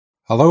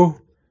Hello,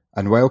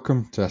 and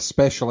welcome to a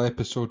special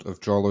episode of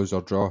Draw, Lose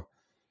or Draw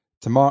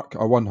to mark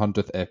our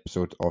 100th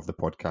episode of the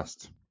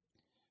podcast.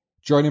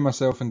 Joining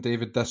myself and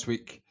David this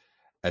week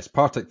is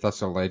Partick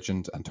Thistle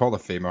legend and Hall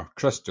of Famer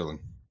Chris Doolan.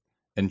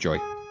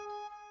 Enjoy.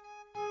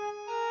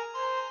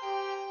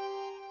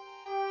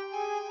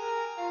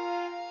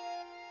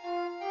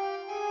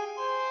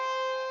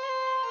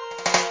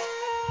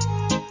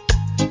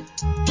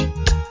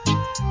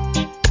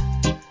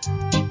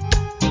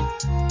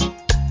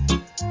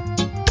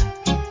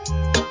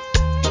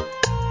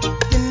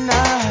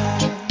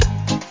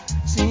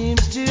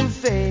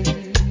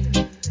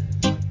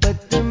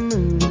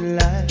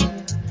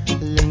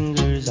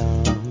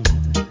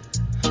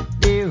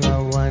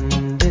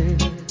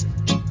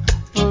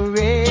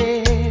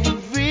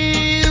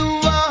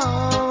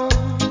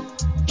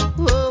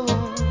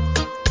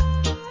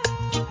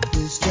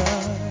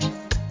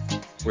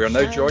 We are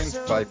now joined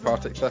by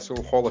Partick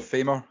Thistle Hall of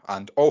Famer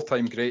and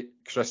all-time great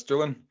Chris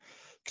Doolan.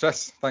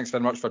 Chris, thanks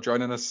very much for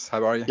joining us.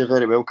 How are you? You're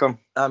very welcome.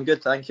 I'm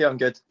good, thank you. I'm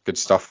good. Good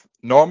stuff.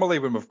 Normally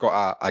when we've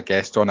got a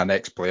guest on, an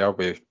ex-player,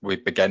 we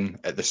begin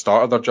at the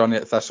start of their journey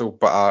at Thistle,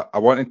 but I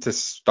wanted to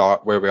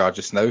start where we are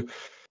just now.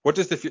 What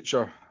does the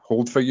future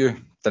hold for you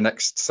the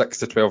next 6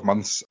 to 12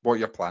 months? What are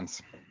your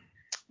plans?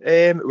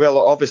 Well,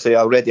 obviously, I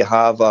already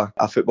have a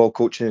football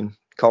coaching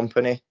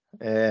company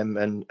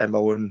and my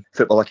own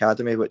football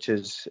academy, which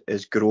is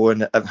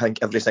growing. I think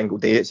every single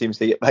day it seems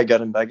to get bigger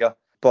and bigger.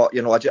 But,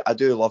 I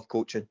do love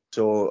coaching.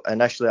 So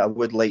initially, I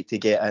would like to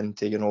get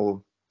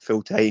into,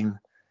 full-time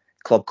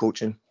club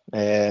coaching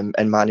and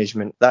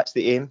management. That's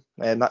the aim.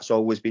 And that's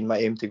always been my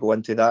aim to go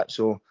into that.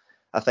 So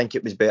I think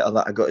it was better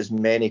that I got as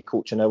many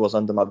coaching hours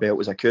under my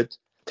belt as I could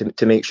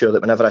to make sure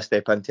that whenever I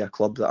step into a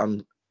club that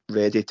I'm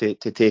ready to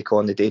take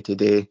on the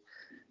day-to-day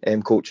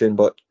coaching.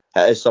 But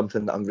it is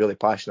something that I'm really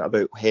passionate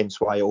about, hence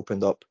why I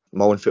opened up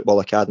my own football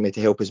academy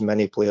to help as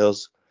many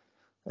players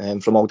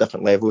from all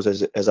different levels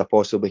as I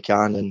possibly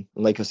can. And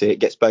like I say, it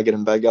gets bigger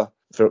and bigger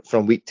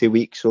from week to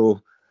week.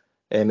 So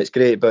it's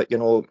great, but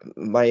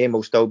my aim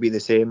will still be the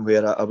same,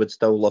 where I would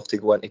still love to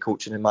go into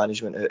coaching and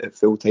management at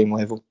full-time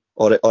level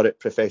or at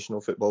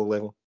professional football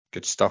level.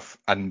 Good stuff.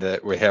 And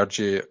we heard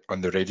you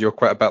on the radio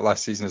quite a bit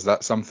last season. Is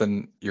that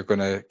something you're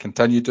going to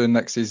continue doing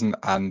next season?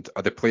 And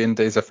are the playing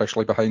days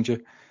officially behind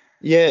you?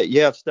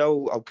 Yeah.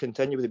 I'll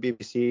continue with the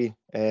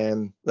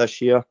BBC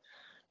this year.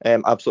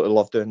 Absolutely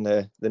love doing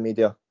the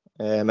media,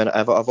 and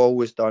I've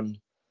always done.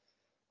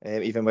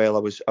 Even while I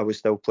was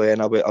still playing,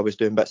 I was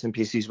doing bits and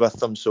pieces with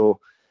them. So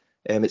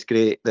it's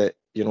great that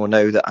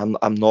now that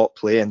I'm not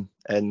playing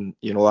and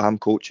I'm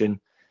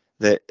coaching,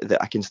 that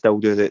I can still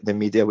do the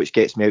media, which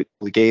gets me out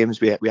the games.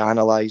 We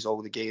analyse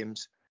all the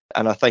games,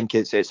 and I think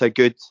it's a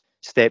good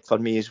step for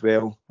me as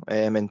well,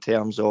 in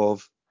terms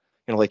of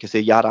like I say,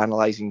 you're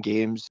analysing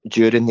games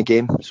during the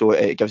game, so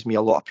it gives me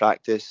a lot of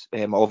practice.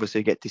 I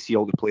obviously get to see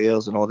all the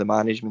players and all the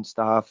management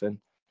staff,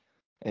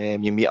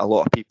 and you meet a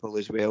lot of people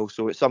as well.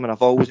 So it's something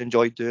I've always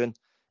enjoyed doing,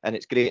 and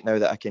it's great now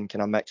that I can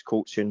kind of mix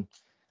coaching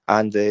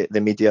and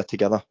the media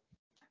together.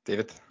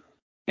 David?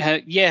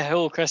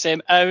 Hello, Chris.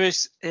 I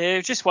was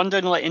just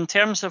wondering, like, in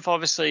terms of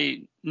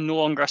obviously no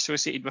longer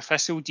associated with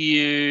Thistle, do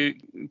you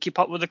keep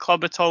up with the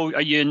club at all?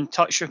 Are you in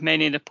touch with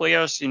many of the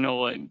players,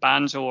 like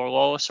Banzo or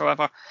Lawless or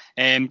whatever?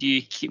 Do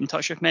you keep in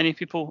touch with many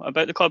people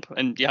about the club?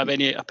 And do you have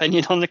any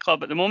opinion on the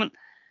club at the moment?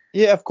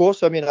 Yeah, of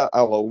course. I mean,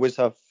 I'll always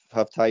have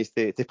ties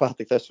to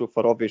Partick Thistle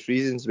for obvious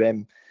reasons.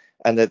 And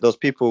that there's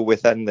people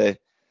within the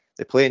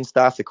playing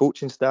staff, the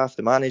coaching staff,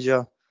 the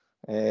manager,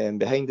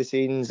 behind the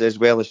scenes, as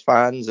well as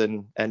fans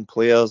and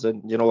players.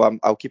 And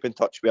I'll keep in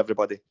touch with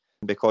everybody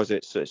because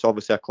it's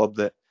obviously a club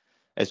that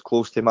is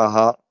close to my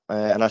heart,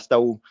 and I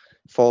still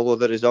follow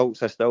the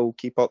results. I still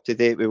keep up to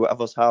date with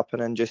whatever's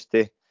happening, just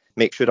to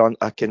make sure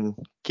I can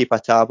keep a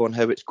tab on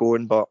how it's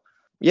going. But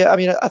yeah, I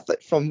mean,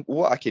 from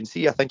what I can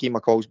see, I think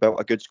McCall's built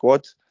a good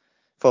squad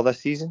for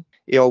this season.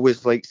 He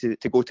always likes to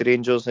go to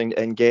Rangers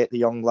and get the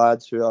young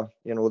lads who are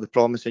the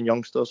promising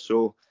youngsters.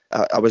 So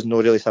I was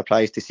not really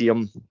surprised to see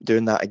him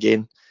doing that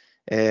again.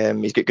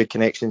 He's got good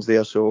connections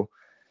there. So,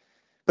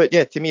 but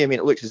yeah, to me, I mean,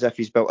 it looks as if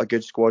he's built a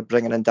good squad.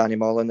 Bringing in Danny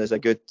Mullen is a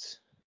good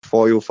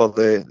foil for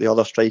the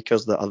other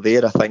strikers that are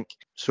there, I think.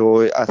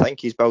 So I think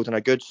he's building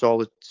a good,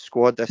 solid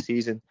squad this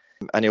season.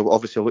 And he'll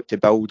obviously look to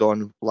build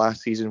on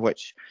last season,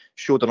 which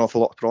showed an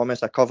awful lot of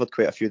promise. I covered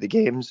quite a few of the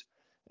games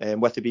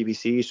with the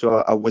BBC,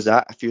 so I was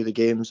at a few of the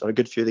games, or a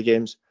good few of the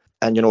games.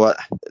 And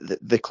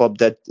the club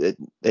did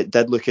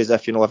look as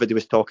if everybody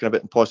was talking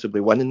about possibly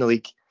winning the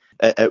league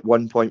at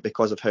one point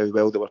because of how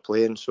well they were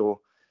playing. So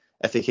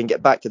if they can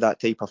get back to that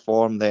type of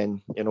form,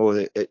 then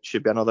it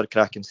should be another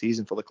cracking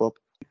season for the club.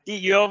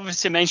 You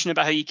obviously mentioned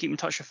about how you keep in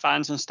touch with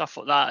fans and stuff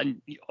like that,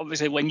 and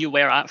obviously when you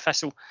were at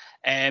Thistle,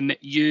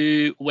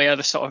 you were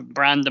the sort of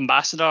brand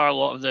ambassador, a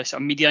lot of the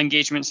sort of media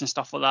engagements and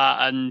stuff like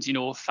that, and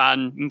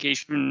fan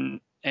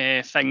engagement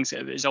things.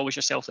 It was always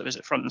yourself that was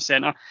at front and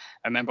centre.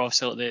 I remember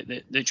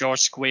obviously the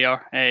George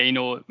Square,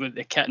 with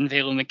the kit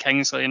unveiling the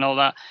Kingsley and all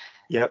that.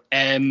 Yep.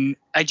 Do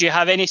you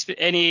have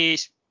any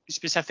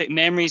specific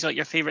memories, like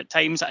your favourite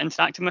times at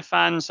interacting with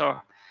fans,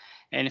 or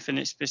anything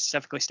that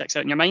specifically sticks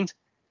out in your mind?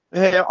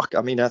 Yeah,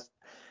 I mean,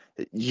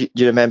 you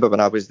remember when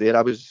I was there,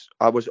 I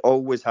was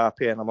always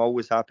happy, and I'm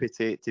always happy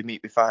to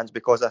meet with fans,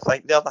 because I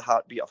think they're the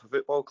heartbeat of a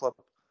football club,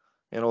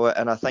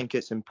 and I think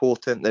it's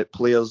important that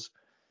players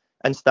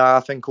and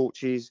staff and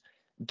coaches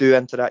do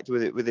interact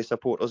with the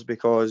supporters,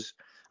 because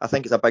I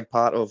think it's a big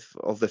part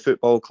of the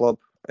football club.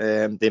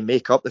 They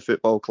make up the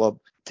football club.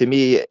 To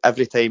me,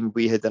 every time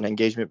we had an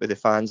engagement with the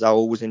fans, I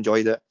always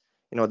enjoyed it.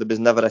 There was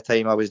never a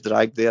time I was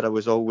dragged there. I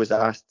was always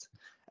asked,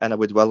 and I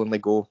would willingly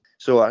go.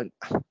 So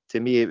to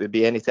me, it would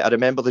be anything. I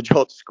remember the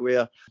George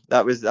Square.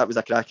 That was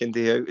a cracking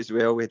day out as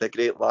well. We had a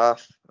great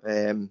laugh.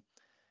 And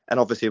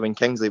obviously, when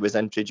Kingsley was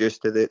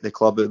introduced to the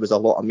club, there was a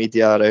lot of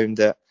media around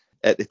it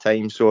at the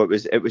time. So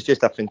it was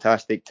just a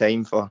fantastic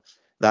time for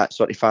that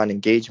sort of fan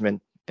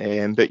engagement.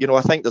 But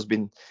I think there's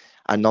been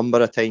a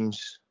number of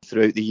times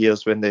throughout the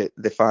years when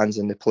the fans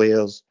and the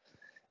players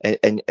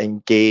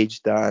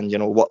engaged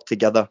and worked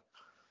together.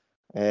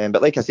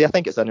 But like I say, I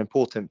think it's an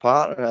important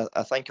part, and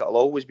I think it'll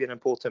always be an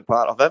important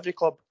part of every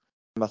club.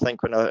 I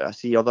think when I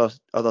see other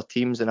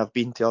teams, and I've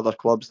been to other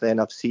clubs, then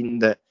I've seen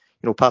that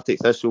Partick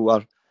Thistle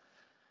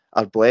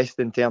are blessed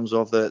in terms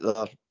of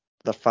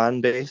their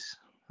fan base,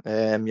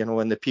 and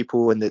the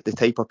people and the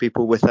type of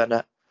people within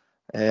it.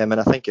 And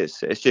I think it's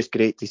just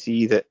great to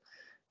see that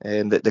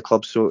the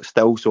club's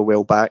still so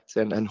well backed,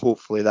 and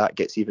hopefully that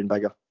gets even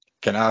bigger.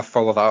 Can I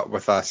follow that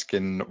with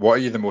asking, what are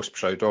you the most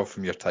proud of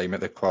from your time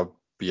at the club,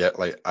 be it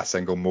like a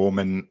single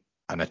moment,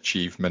 an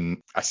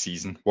achievement, a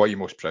season? What are you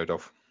most proud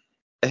of?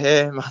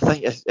 I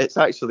think it's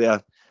actually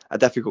a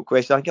difficult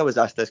question. I think I was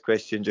asked this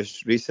question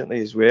just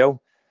recently as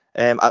well.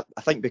 I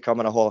think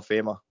becoming a Hall of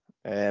Famer.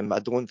 I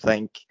don't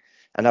think,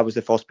 and I was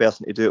the first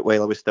person to do it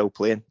while I was still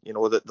playing.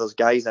 That there's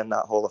guys in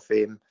that Hall of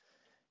Fame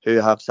who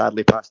have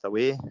sadly passed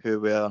away, who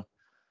were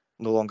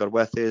no longer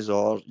with us,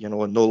 or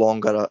no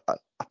longer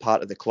a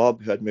part of the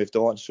club, who had moved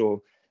on,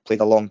 so played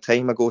a long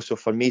time ago. So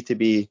for me to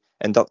be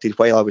inducted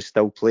while I was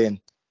still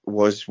playing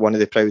was one of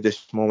the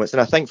proudest moments,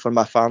 and I think for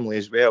my family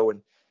as well.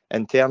 And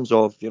in terms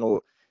of,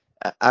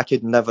 I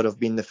could never have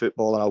been the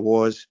footballer I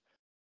was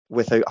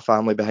without a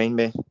family behind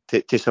me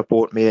to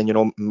support me.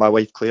 And my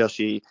wife Claire,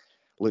 she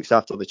looks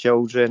after the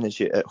children,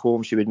 and at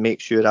home she would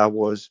make sure I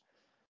was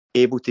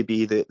able to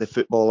be the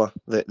footballer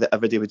that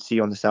everybody would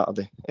see on the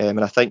Saturday. And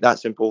I think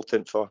that's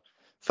important for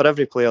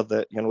every player,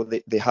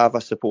 that they have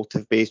a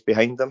supportive base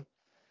behind them.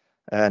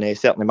 And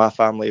certainly my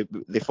family,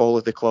 they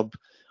follow the club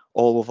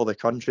all over the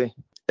country.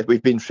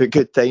 We've been through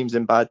good times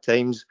and bad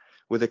times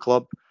with the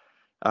club.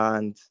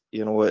 And,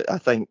 I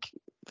think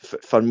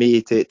for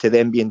me to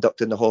them be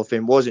inducted in the Hall of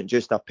Fame wasn't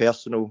just a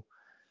personal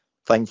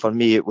thing for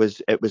me. It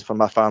was for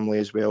my family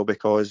as well,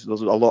 because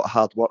there's a lot of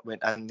hard work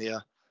went in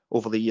there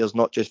over the years,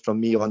 not just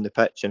from me on the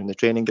pitch and in the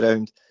training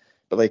ground,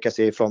 but like I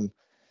say, from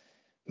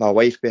my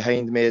wife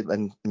behind me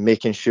and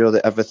making sure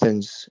that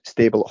everything's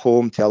stable at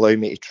home to allow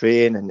me to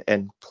train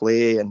and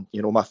play, and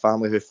my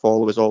family who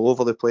follow us all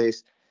over the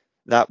place.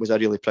 That was a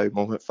really proud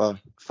moment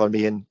for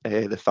me and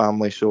the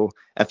family, so,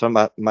 and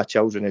for my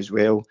children as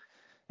well.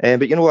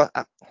 But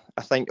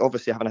I think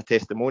obviously having a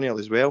testimonial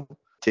as well,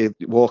 to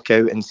walk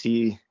out and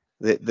see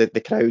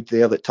the crowd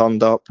there that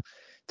turned up,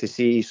 to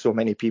see so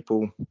many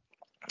people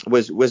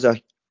was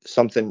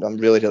something I'm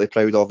really, really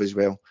proud of as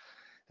well.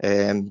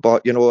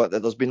 But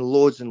there's been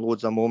loads and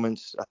loads of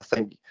moments. I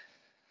think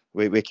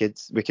we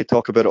could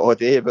talk about it all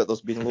day, but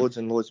there's been loads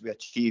and loads we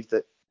achieved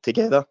it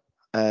together.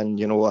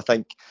 And I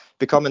think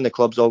becoming the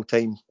club's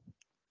all-time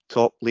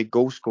top league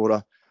goal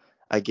scorer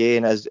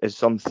again is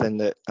something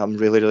that I'm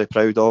really, really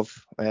proud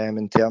of.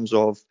 In terms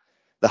of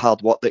the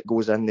hard work that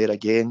goes in there,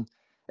 again,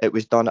 it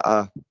was done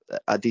at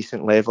a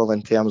decent level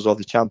in terms of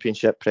the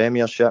Championship,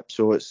 Premiership.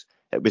 So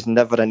it was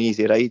never an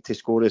easy ride to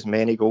score as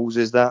many goals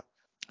as that.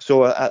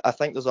 So I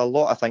think there's a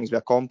lot of things we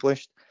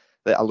accomplished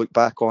that I look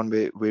back on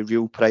with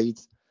real pride.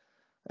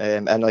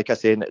 And like I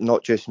say,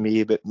 not just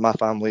me, but my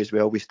family as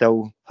well. We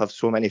still have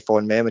so many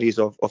fond memories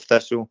of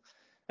Thistle.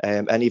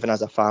 And even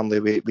as a family,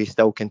 we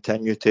still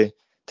continue to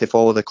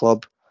follow the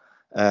club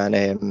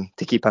and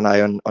to keep an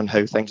eye on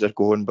how things are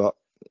going. But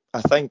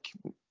I think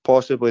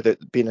possibly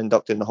that being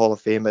inducted in the Hall of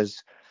Fame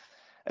is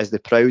the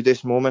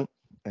proudest moment.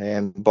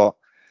 But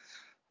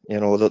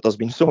there's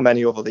been so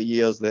many over the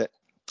years that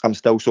I'm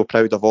still so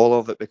proud of all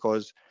of it,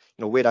 because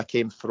where I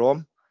came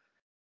from,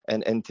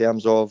 and in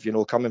terms of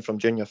coming from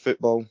junior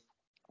football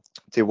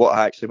to what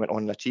I actually went on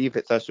and achieved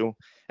at Thistle,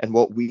 and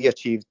what we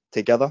achieved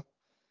together.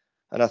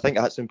 And I think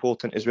that's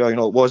important as well.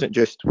 It wasn't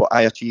just what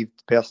I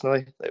achieved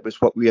personally, it was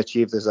what we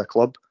achieved as a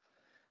club.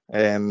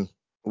 I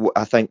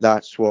think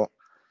that's what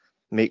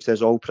makes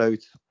us all proud.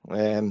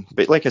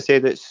 But like I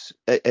said,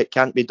 it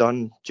can't be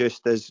done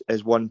just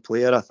as one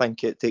player. I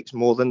think it takes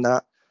more than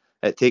that.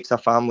 It takes a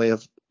family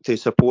to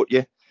support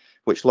you,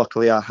 which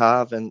luckily I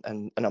have, and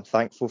I'm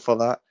thankful for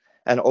that.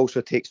 And it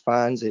also takes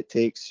fans. It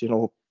takes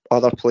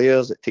other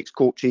players. It takes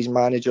coaches,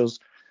 managers,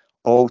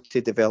 all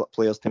to develop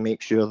players to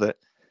make sure that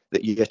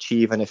you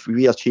achieve. And if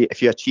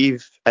you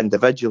achieve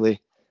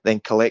individually, then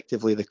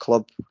collectively the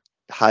club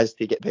has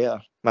to get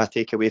better. My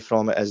takeaway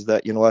from it is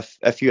that,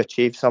 if you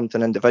achieve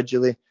something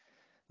individually,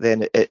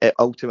 then it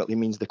ultimately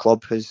means the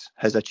club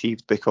has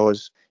achieved,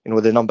 because,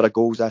 the number of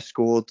goals I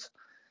scored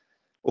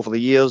over the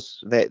years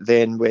that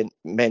then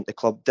meant the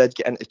club did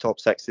get into the top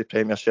six of the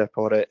Premiership,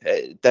 or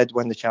it did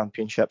win the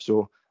Championship.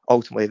 So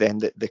ultimately then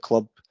the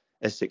club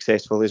is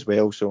successful as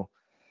well. So,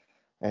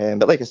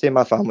 but like I say,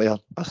 my family are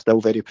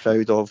still very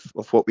proud of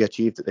what we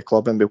achieved at the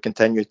club, and we'll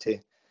continue to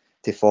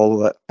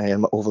follow it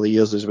over the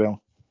years as well.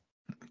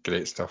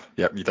 Great stuff.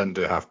 Yep, you didn't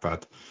do half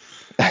bad.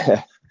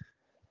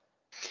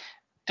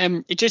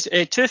 Just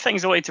two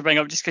things I wanted to bring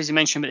up, just because you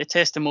mentioned about the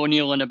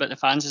testimonial and about the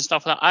fans and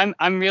stuff like that.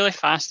 I'm really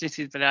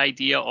fascinated by the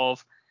idea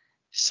of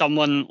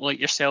someone like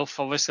yourself,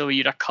 obviously, where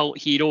you're a cult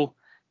hero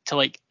to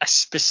like a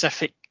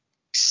specific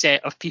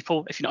set of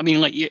people, if you know what I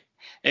mean. Like you,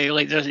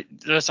 like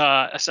there's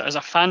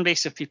a fan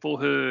base of people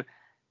who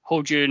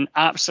hold you in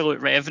absolute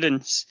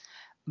reverence,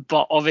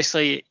 but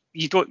obviously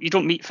you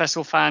don't meet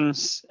Thistle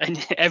fans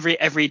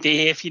every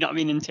day, if you know what I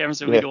mean, in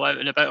terms of we go out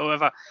and about or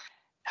whatever.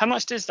 How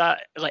much does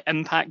that like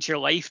impact your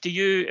life? Do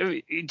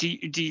you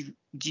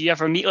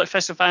ever meet like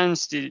Thistle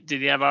fans? Do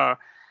they ever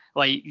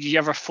do you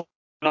ever phone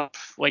up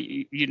like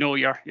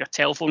your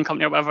telephone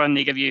company or whatever, and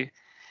they give you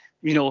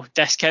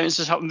discounts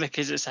or something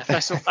because it's a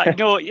Thistle fan?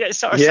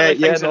 Sort of silly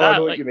things like that. I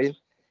know what you mean.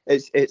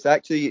 It's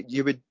actually,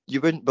 you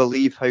wouldn't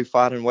believe how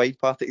far and wide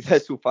Partick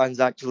Thistle fans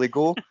actually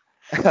go.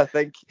 I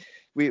think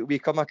we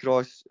come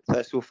across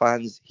Thistle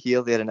fans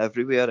here, there, and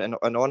everywhere, and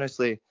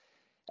honestly,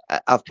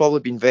 I've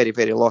probably been very,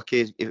 very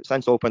lucky.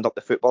 Since I opened up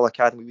the football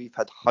academy, we've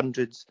had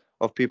hundreds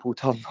of people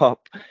turn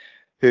up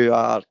who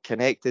are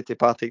connected to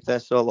Partick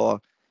Thistle,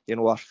 or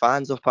are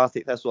fans of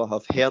Partick Thistle, or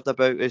have heard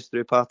about us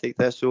through Partick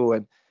Thistle,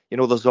 and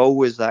there's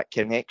always that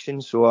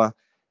connection. So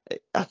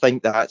I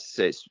think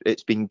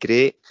it's been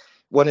great.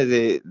 One of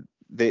the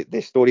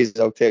stories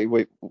I'll tell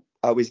you,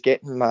 I was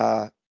getting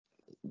my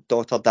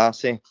daughter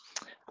Darcy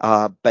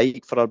a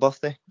bike for her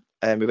birthday,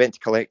 and we went to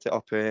collect it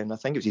up in, I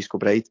think it was East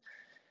Kilbride.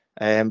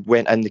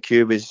 Went in, the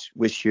queue was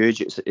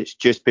huge. It's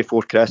just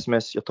before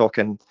Christmas. You're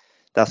talking,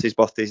 Darcy's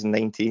birthday's in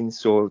 19,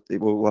 so we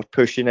were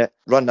pushing it,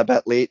 running a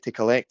bit late to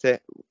collect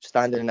it,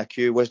 standing in a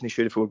queue, wasn't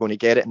sure if we were going to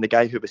get it, and the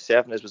guy who was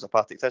serving us was a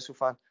Partick Thistle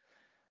fan,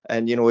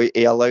 and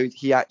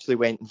he actually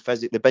went and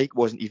visited. The bike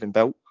wasn't even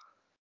built,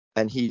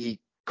 and he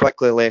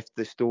quickly left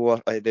the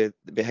store,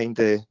 behind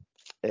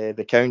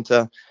the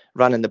counter,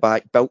 ran in the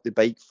back, built the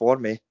bike for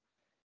me,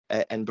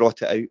 and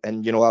brought it out.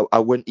 And I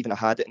wouldn't even have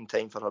had it in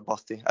time for her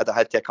birthday. I'd have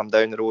had to come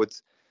down the road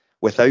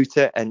without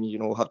it, and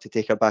have to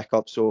take her back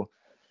up. So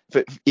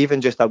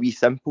even just a wee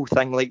simple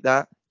thing like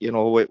that,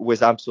 it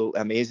was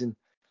absolutely amazing.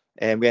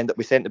 And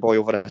we sent the boy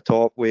over the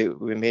top. We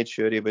made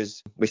sure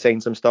we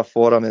signed some stuff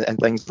for him and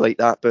things like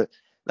that. But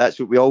that's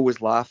what we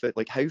always laugh at,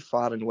 like how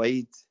far and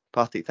wide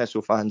Partick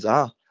Thistle fans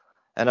are.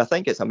 And I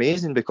think it's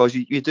amazing, because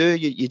you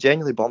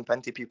genuinely bump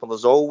into people.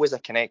 There's always a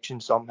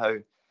connection somehow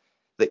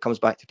that comes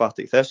back to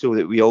Partick Thistle,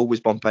 that we always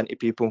bump into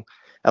people.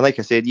 And like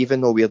I said,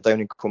 even though we're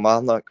down in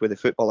Kilmarnock with the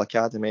football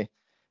academy,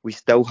 we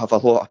still have a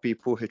lot of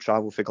people who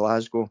travel for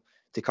Glasgow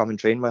to come and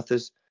train with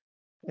us.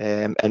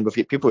 And we've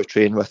got people who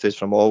train with us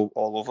from all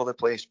over the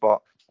place.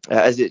 But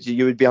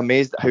you would be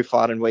amazed at how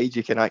far and wide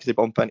you can actually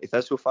bump into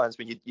Thistle fans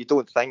when you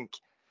don't think,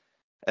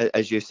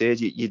 as you said,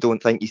 you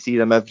don't think you see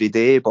them every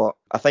day. But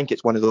I think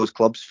it's one of those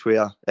clubs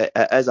where it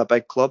is a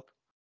big club.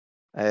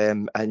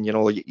 And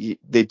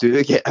they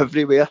do get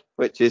everywhere,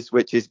 which is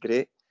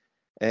great.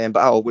 But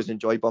I always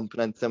enjoy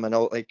bumping into them, and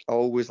I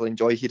always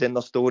enjoy hearing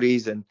their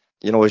stories. And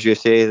as you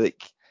say,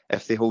 like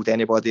if they hold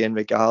anybody in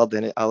regard,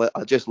 and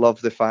I just love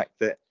the fact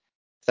that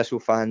Thistle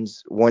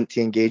fans want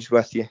to engage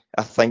with you.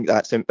 I think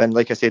that's, and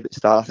like I said at the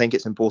start, I think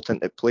it's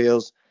important that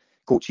players,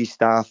 coaches,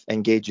 staff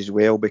engage as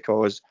well,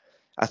 because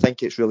I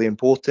think it's really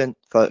important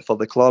for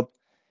the club,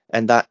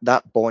 and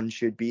that bond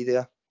should be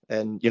there.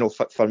 And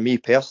for me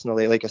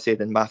personally, like I said,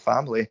 in my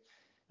family,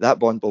 that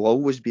bond will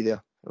always be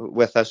there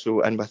with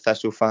Thistle and with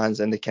Thistle fans,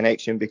 and the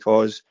connection,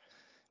 because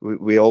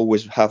we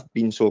always have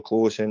been so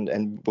close,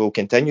 and will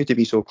continue to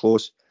be so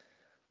close.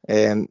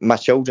 My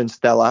children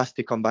still ask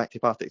to come back to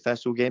Partick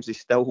Thistle games. They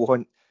still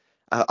want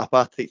a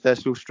Partick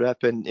Thistle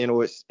strip, and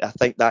I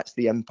think that's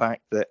the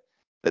impact that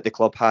the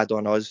club had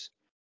on us,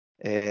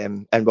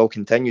 and will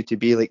continue to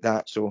be like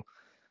that. So.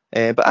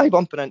 But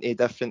bumping into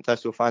different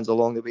Thistle fans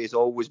along the way has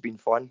always been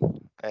fun.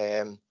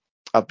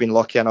 I've been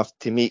lucky enough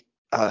to meet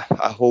a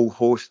whole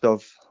host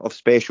of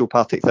special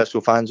Partick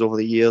Thistle fans over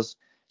the years,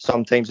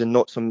 sometimes in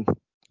not some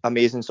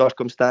amazing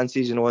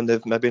circumstances, and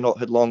they've maybe not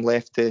had long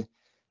left to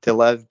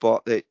live,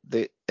 but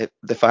the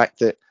fact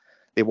that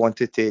they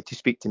wanted to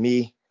speak to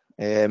me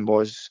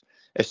is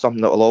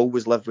something that will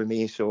always live with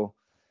me. So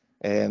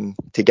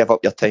to give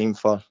up your time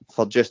for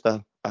just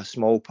a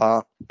small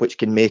part, which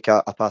can make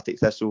a Partick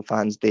Thistle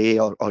fan's day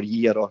or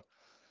year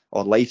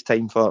or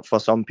lifetime for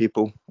some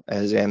people,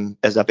 is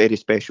a very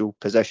special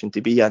position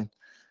to be in.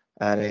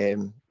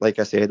 And like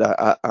I said,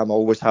 I'm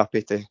always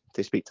happy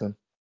to speak to them.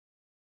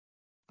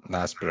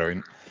 That's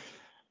brilliant.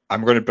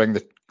 I'm going to bring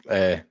the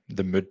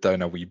the mood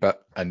down a wee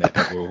bit, and then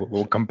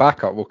we'll come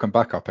back up. We'll come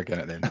back up again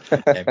at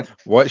the end.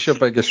 What's your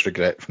biggest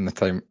regret from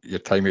your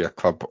time at your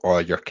club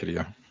or your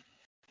career?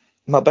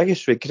 My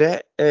biggest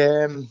regret,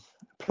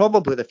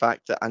 probably the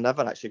fact that I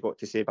never actually got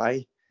to say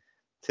bye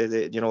to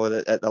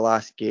at the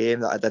last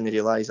game. That I didn't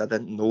realise, I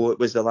didn't know it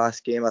was the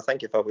last game. I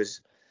think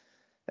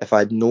if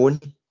I'd known,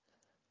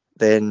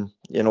 then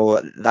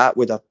that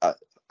would have.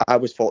 I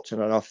was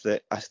fortunate enough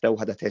that I still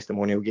had a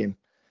testimonial game,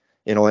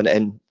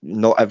 and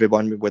not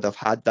everyone would have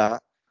had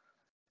that.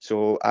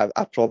 So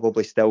I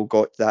probably still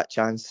got that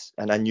chance,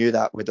 and I knew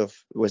that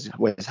was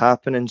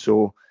happening.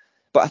 So,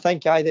 but I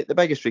think the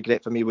biggest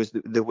regret for me was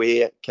the way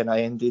it kind of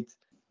ended.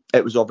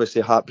 It was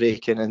obviously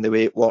heartbreaking and the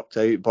way it worked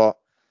out, but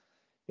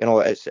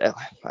I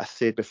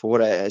said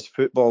before, it's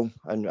football,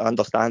 and I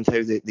understand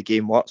how the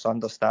game works, I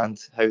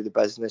understand how the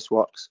business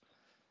works.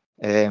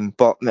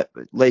 But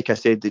like I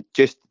said,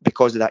 just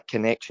because of that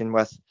connection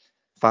with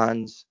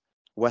fans,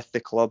 with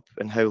the club,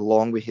 and how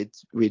long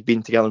we'd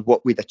been together and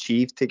what we'd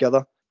achieved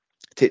together,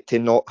 to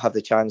not have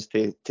the chance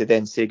to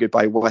then say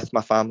goodbye with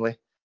my family,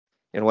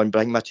 and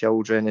bring my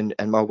children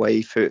and my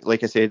wife, who,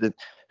 like I said,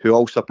 who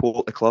all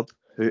support the club,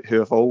 who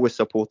have always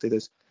supported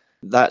us.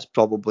 That's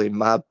probably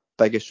my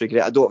biggest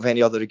regret. I don't have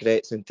any other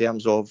regrets in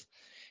terms of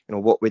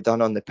what we've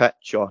done on the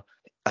pitch or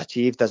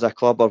achieved as a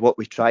club or what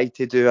we tried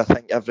to do. I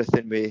think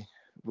everything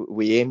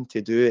we aimed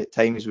to do at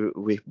times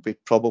we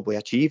probably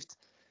achieved,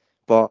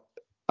 but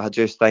I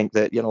just think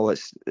that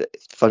it's,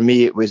 for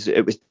me it was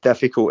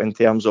difficult in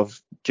terms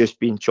of just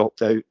being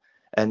chopped out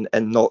and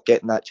not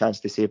getting that chance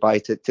to say bye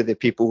to the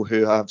people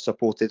who have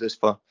supported us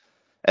for,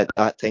 at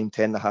that time,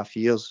 10.5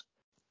 years.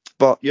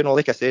 But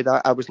like I said,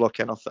 I was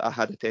lucky enough that I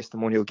had a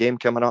testimonial game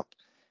coming up.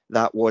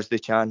 That was the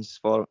chance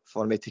for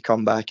me to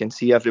come back and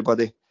see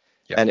everybody.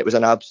 Yep. And it was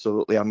an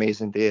absolutely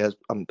amazing day.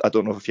 I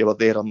don't know if you were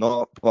there or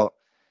not, but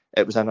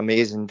it was an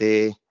amazing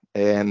day.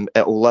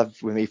 It'll live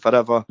with me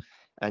forever,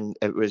 and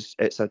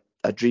it's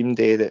a dream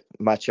day that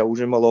my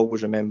children will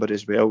always remember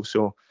as well.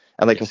 So,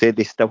 and like I said,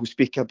 they still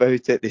speak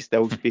about it. They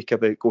still speak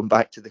about going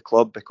back to the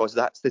club, because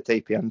that's the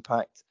type of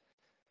impact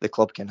the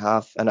club can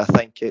have. And I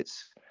think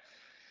it's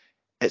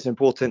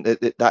important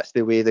that that's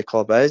the way the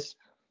club is.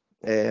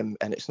 And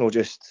it's not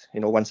just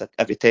once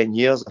every 10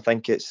 years. I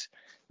think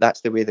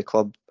that's the way the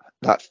club,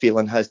 that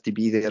feeling has to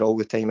be there all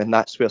the time, and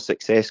that's where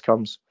success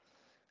comes,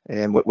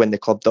 when the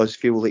club does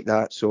feel like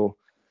that. So,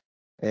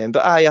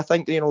 but I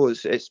think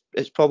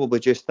it's probably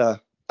just a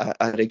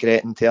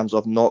regret in terms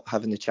of not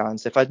having the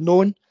chance. If I'd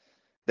known,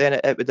 then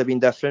it would have been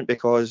different,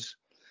 because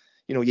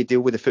you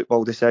deal with the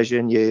football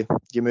decision, you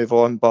move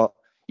on, but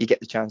you get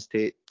the chance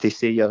to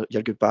say your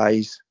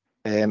goodbyes.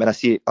 And I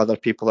see other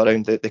people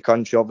around the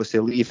country obviously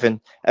leaving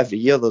every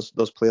year. Those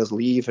players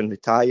leave and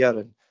retire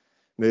and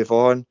move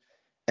on,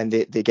 and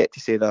they get to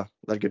say their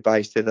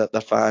goodbyes to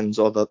their fans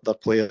or their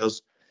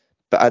players.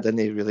 But I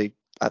didn't really.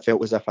 I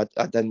felt as if I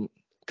didn't,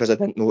 because I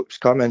didn't know it was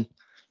coming.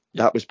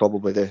 That was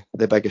probably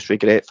the biggest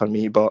regret for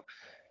me. But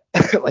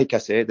like I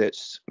said,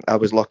 I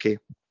was lucky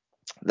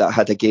that I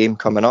had a game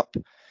coming up,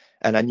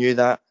 and I knew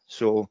that.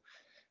 So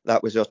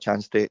that was our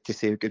chance to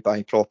say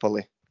goodbye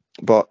properly.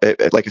 But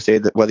like I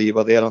said, whether you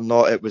were there or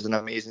not, it was an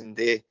amazing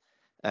day,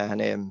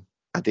 and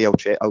a day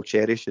I'll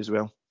cherish as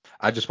well.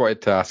 I just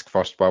wanted to ask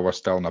first, while we're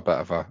still in a bit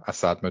of a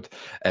sad mood,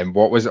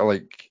 what was it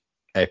like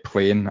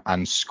playing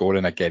and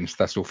scoring against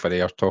Thistle for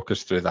Ayr? Talk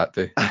us through that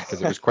day,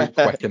 because it was quite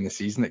quick in the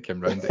season. It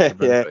came round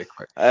pretty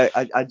quick.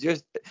 I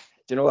just, do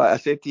you know what I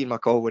said to Ian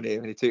McCall when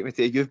he took me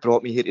to, you've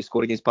brought me here to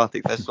score against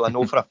Partick Thistle. I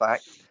know for a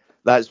fact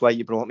that's why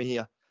you brought me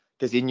here,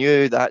 because he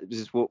knew that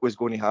was what was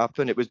going to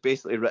happen. It was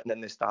basically written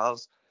in the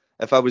stars.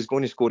 If I was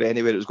going to score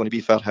anywhere, it was going to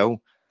be Firhill.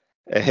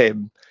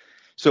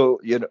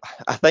 So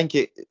I think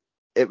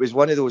it was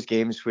one of those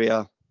games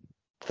where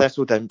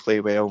Thistle didn't play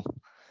well.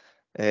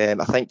 I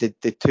think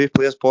the two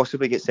players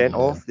possibly get sent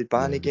off. The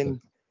Bannigan,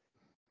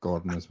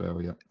 Gordon as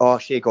well, yeah. Oh,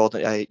 Shea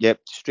Gordon, yep,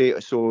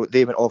 straight. So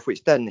they went off,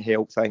 which didn't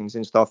help things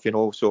and stuff,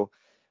 So,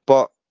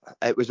 but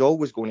it was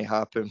always going to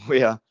happen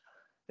where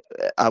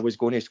I was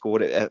going to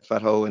score it at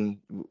Firhill, and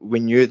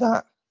we knew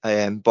that.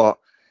 But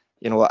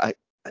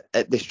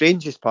the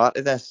strangest part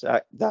of this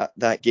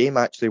that game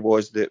actually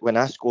was that when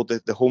I scored,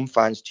 the home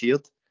fans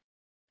cheered.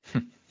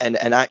 And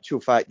in actual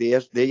fact, the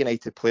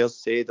United players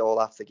said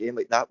all after the game,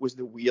 like, that was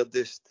the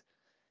weirdest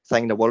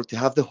thing in the world, to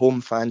have the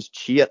home fans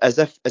cheer as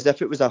if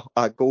it was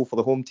a goal for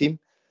the home team.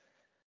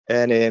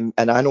 And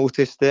I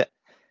noticed it.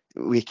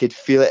 We could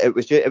feel it.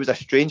 It was a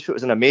strange, it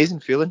was an amazing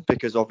feeling,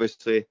 because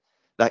obviously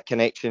that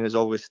connection is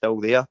always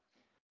still there.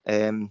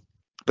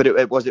 But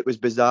it was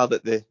bizarre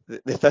that the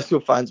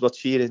Thistle fans were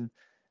cheering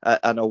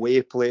an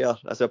away player,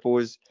 I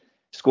suppose,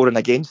 scoring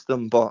against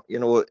them. But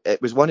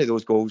it was one of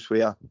those goals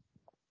where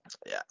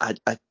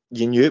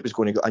you knew it was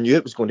going to go. I knew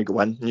it was going to go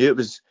in. I knew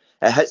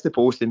it hits the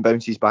post and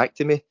bounces back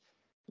to me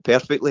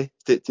perfectly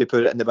to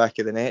put it in the back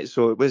of the net.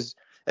 So it was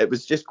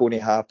just going to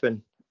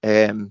happen.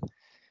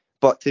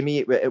 But to me,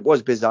 it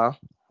was bizarre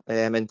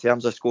in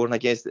terms of scoring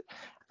against it.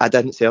 I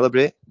didn't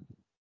celebrate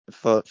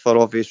for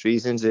obvious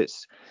reasons.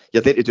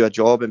 You're there to do a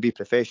job and be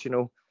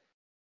professional.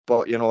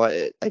 But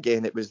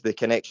again, it was the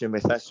connection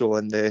with Thistle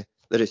and the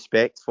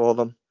respect for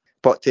them.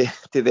 But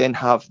to then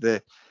have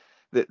the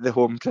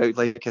home crowd,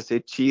 like I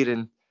said,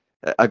 cheering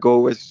a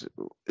goal it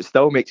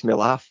still makes me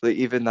laugh. Like,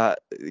 even that,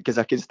 because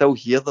I can still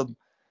hear them.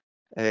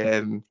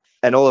 And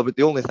the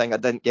only thing I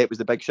didn't get was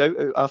the big shout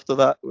out after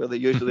that, where they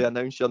usually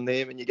announce your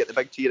name and you get the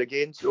big cheer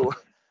again. So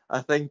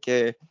I think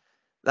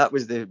that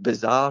was the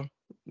bizarre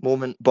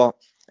moment. But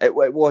it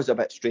was a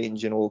bit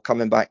strange,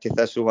 coming back to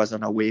Thistle as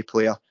an away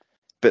player.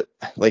 But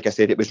like I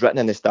said, it was written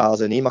in the stars,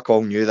 and Ian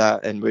McCall knew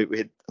that, and we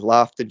had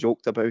laughed and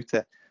joked about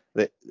it.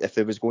 That if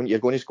you're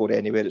going to score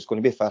anywhere, it's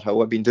going to be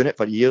Firhill. I've been doing it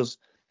for years.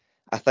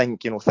 I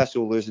think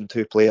Thistle losing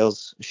 2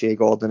 players, Shea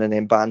Gordon and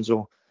then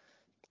Banzo,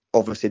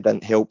 obviously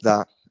didn't help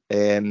that.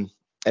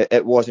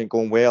 It wasn't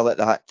going well at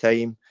that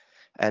time,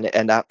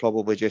 and that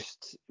probably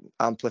just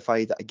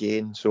amplified it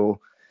again. So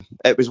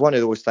it was one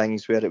of those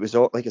things where it was,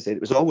 like I said,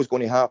 it was always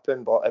going to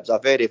happen, but it was a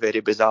very,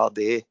 very bizarre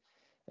day.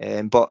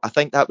 But I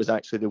think that was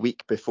actually the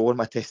week before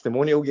my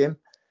testimonial game.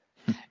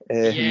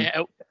 Is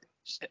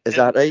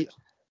that right?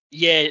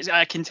 Yeah,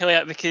 I can tell you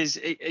that, because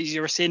as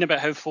you were saying about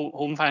how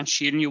home fans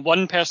cheering you,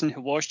 one person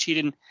who was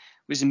cheering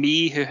was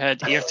me, who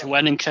had Ayr to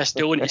win, and Chris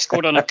Dolan. He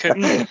scored on a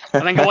coupon. I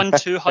think I won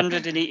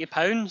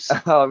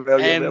 £280. Oh, well,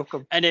 you're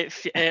welcome. And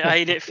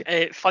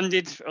it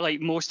funded like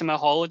most of my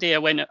holiday. I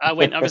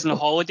was on a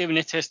holiday when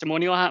the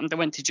testimonial happened. I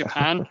went to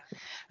Japan.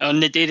 On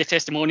the day of the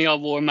testimonial, I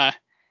wore my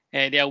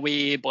the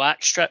away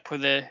black strip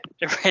with the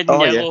red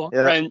and yellow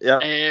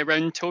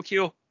around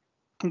Tokyo.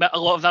 But a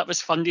lot of that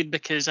was funded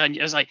because I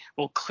was like,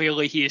 well,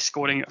 clearly he is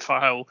scoring at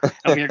Firhill,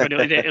 and we're going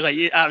to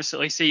like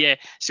absolutely. So yeah,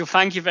 so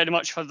thank you very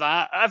much for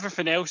that.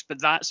 Everything else,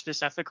 but that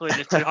specifically,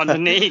 the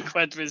 280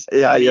 quid was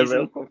amazing. You're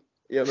welcome.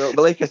 Yeah, well,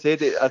 but like I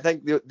said, I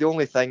think the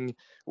only thing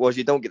was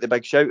you don't get the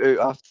big shout out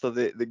after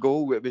the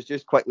goal. It was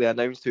just quickly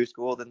announced who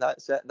scored, and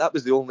that's it. That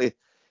was the only.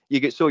 You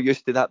get so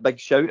used to that big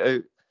shout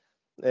out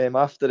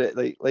after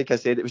it. Like I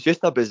said, it was just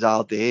a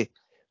bizarre day,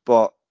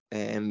 but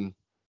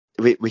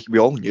we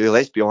all knew.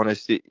 Let's be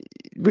honest,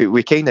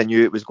 we kind of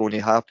knew it was going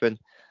to happen,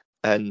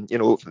 and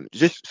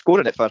just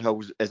scoring at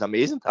Firhill is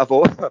amazing. I've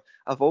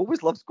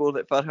always loved scoring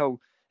at Firhill.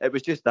 It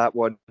was just that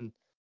one.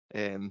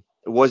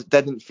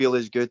 Didn't feel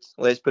as good.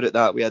 Let's put it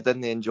that way. I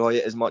didn't enjoy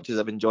it as much as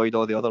I've enjoyed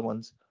all the other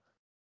ones.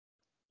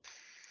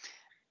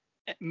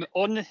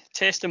 On the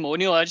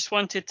testimonial, I just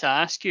wanted to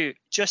ask you,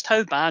 just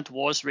how bad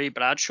was Ray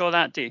Bradshaw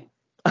that day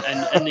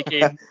in the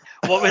game?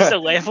 What was the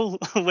level?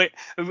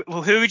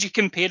 Who would you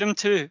compare him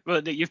to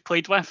that you've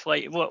played with?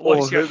 Like, who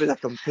would I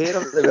compare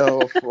him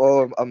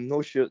to? I'm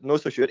not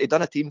so sure. He'd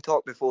done a team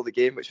talk before the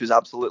game, which was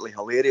absolutely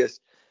hilarious.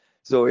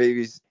 So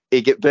he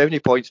get brownie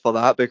points for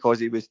that, because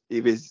he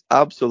was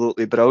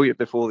absolutely brilliant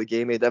before the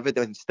game. He had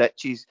everything in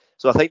stitches.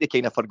 So I think they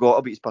kind of forgot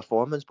about his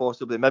performance,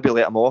 possibly. Maybe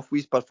let him off with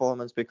his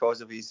performance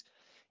because of his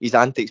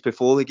antics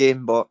before the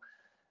game. But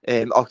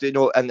and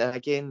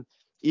again,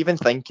 even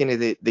thinking of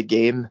the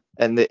game,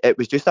 and it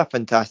was just a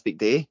fantastic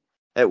day.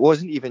 It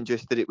wasn't even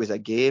just that it was a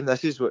game.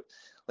 This is what,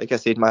 like I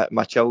said,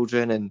 my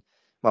children and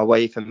my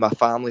wife and my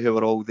family who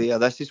were all there,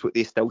 this is what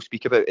they still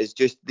speak about, is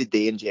just the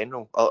day in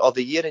general, or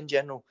the year in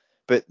general.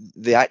 But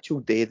the actual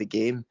day of the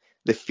game,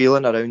 the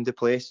feeling around the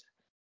place,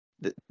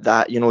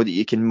 that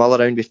you can mull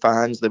around with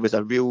fans. There was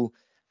a real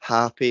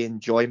happy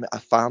enjoyment, a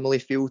family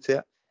feel to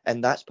it,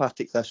 and that's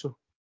Partick Thistle.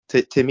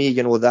 To me,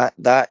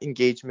 that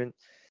engagement,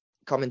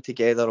 coming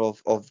together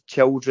of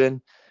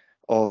children,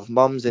 of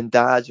mums and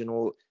dads,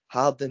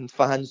 hardened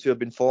fans who have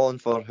been following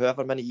for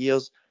however many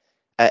years,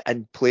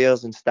 and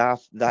players and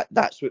staff.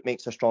 That's what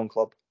makes a strong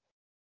club.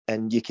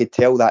 And you could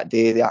tell that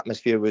day the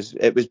atmosphere was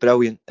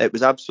brilliant. It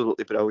was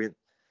absolutely brilliant.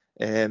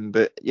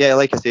 But yeah,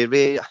 like I say,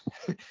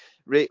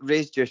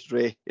 Ray's just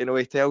Ray.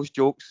 He tells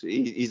jokes.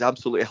 He's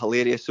absolutely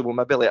hilarious. So we'll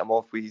maybe let him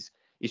off with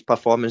his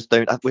performance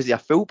down. Was he a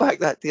fullback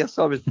that day or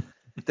something?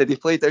 Did he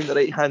play down the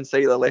right hand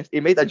side or the left?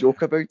 He made a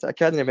joke about it. I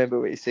can't remember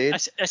what he said.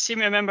 I seem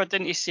to remember,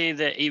 didn't he say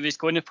that he was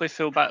going to play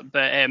fullback,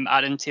 but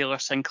Aaron Taylor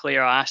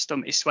Sinclair asked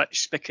him to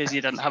switch because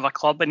he didn't have a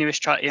club and he was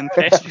trying to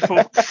impress people.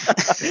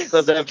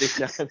 There's every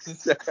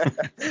chance.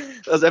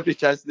 There's every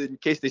chance in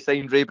case they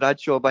signed Ray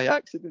Bradshaw by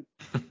accident.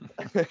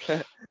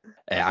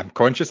 I'm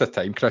conscious of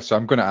time, Chris, so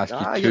I'm going to ask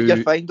you two.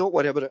 You're fine. Don't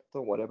worry about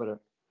it.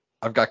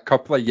 I've got a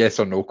couple of yes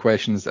or no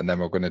questions, and then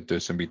we're going to do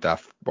some wee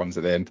daft ones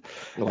at the end.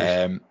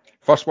 No.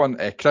 First one,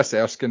 Chris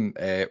Erskine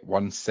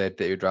once said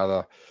that he'd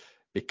rather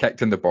be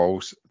kicked in the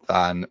balls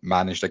than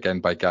managed again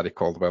by Gary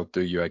Caldwell.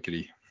 Do you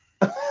agree?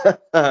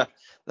 I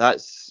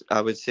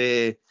would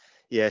say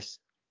yes.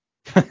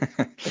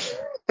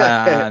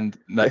 And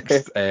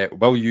next,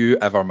 will you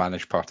ever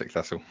manage Partick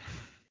Thistle?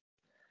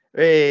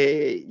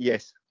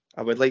 Yes.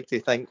 I would like to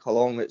think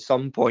along at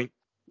some point.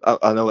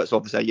 I know it's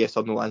obviously a yes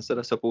or no answer,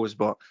 I suppose,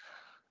 but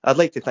I'd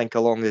like to think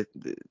along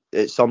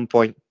at some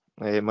point,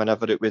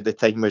 whenever the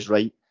time was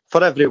right,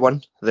 for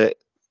everyone, that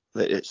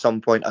at some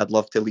point I'd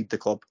love to lead the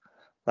club.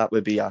 That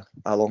would be a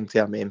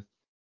long-term aim.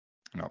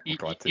 No,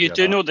 you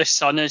do know the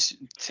Sun is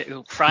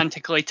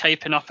frantically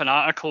typing up an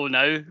article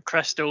now,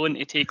 Chris Dolan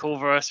to take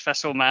over as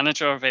Thistle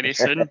manager very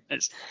soon.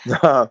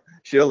 No,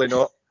 surely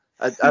not.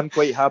 I'm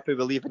quite happy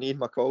with leaving Ian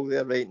McCall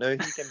there right now. He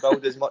can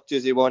build as much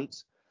as he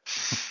wants.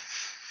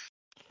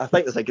 I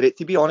think there's a great,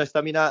 to be honest,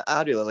 I mean,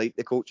 I really like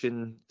the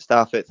coaching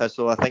staff at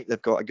Thistle. I think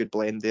they've got a good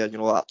blend there.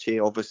 Archie,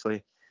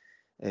 obviously,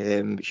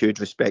 huge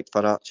respect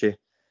for Archie.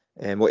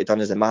 What he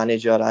done as a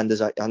manager and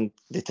and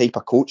the type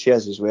of coach he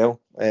is as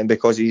well.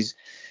 Because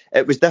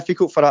it was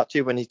difficult for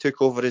Archie when he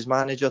took over as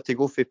manager to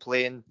go from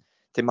playing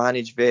to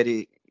manage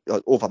very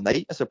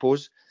overnight, I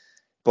suppose.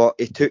 But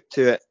he took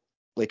to it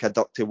like a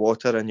duck to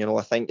water, and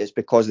I think it's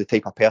because of the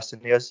type of person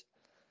he is,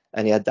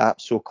 and he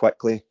adapts so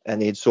quickly,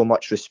 and he had so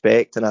much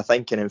respect. And I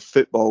think in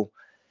football,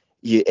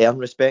 you earn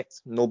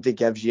respect. Nobody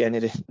gives you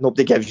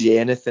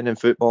anything in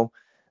football.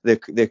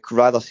 They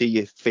rather see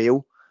you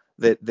fail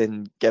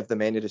than give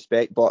them any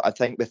respect. But I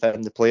think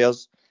within the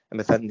players and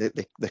within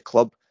the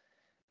club,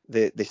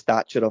 the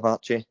stature of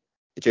Archie,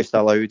 it just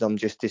allowed him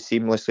just to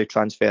seamlessly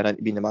transfer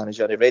into being the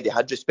manager. He already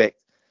had respect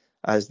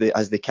as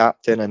the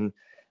captain, and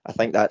I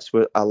think that's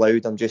what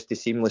allowed him just to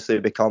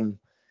seamlessly become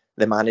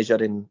the manager.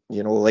 And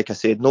like I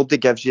said, nobody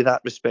gives you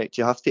that respect.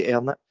 You have to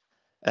earn it.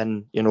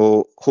 And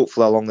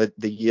hopefully along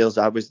the years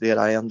I was there,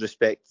 I earned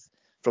respect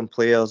from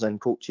players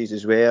and coaches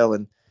as well,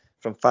 and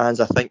from fans.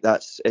 I think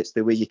it's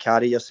the way you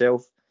carry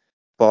yourself.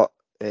 But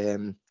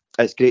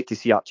it's great to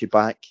see Archie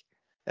back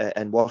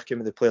and working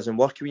with the players and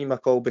working with Ian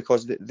McCall,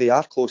 because they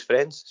are close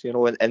friends,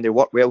 and they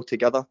work well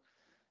together.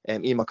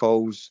 Ian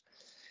McCall,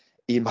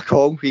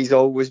 he's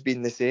always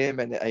been the same,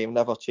 and he'll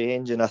never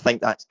change, and I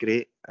think that's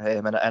great.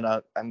 And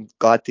I'm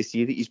glad to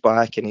see that he's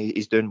back and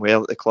he's doing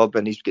well at the club,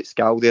 and he's got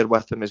Scal there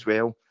with him as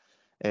well.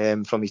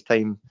 From his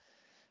time,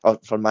 or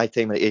from my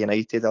time at A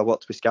United, I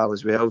worked with Scal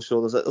as well.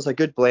 So there's a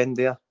good blend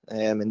there,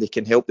 and they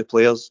can help the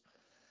players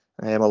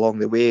along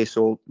the way.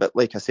 So, but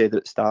like I said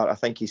at the start, I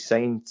think he's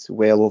signed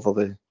well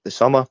over the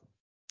summer,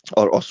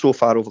 or so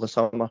far over the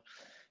summer,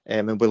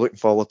 and we're looking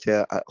forward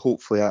to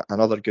hopefully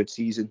another good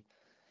season.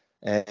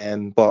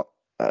 But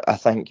I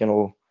think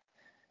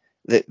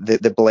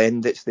the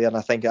blend that's there, and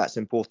I think that's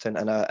important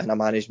in a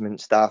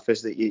management staff,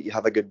 is that you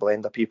have a good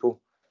blend of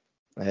people.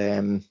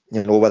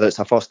 Whether it's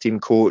a first team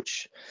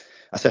coach,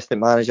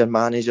 assistant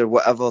manager,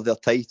 whatever their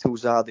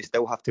titles are, they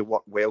still have to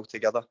work well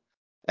together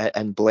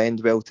and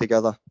blend well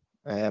together.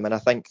 And I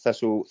think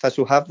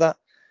Thistle have that,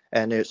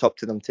 and it's up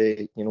to them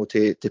to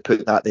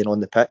put that then on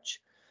the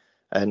pitch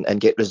and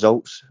get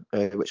results,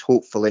 which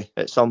hopefully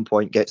at some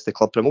point gets the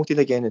club promoted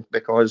again,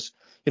 because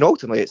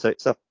ultimately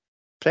it's a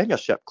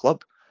Premiership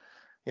club.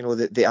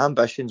 The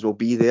ambitions will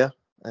be there.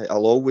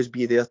 I'll always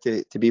be there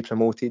to be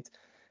promoted.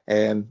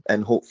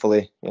 And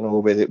hopefully,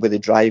 with the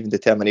drive and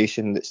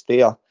determination that's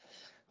there,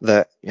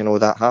 that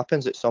that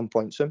happens at some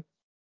point soon.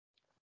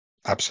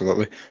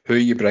 Absolutely. Who are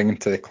you bringing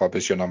to the club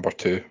as your number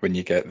 2 when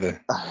you get the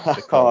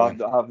I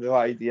have no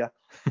idea.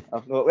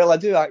 Well, I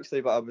do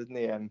actually, but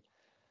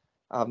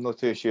I'm not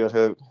too sure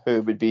who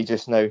it would be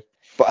just now.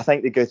 But I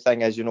think the good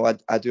thing is,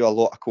 I do a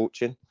lot of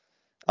coaching.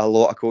 I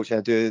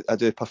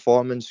do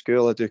performance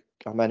school.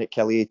 I'm in at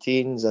Kelly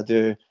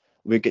 18s.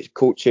 We get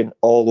coaching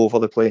all over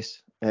the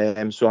place.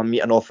 So I meet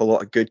an awful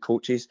lot of good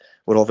coaches.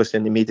 We're obviously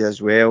in the media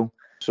as well.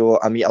 So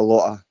I meet a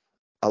lot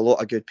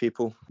of good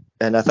people,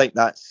 and I think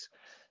that's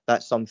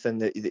something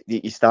that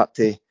you start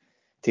to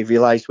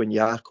realise when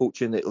you are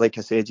coaching. That, like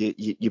I said,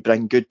 you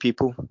bring good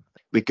people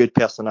with good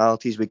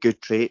personalities, with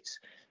good traits,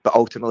 but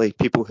ultimately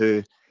people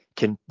who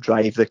can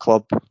drive the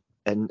club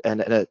in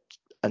a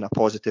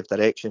positive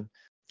direction.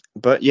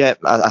 But yeah,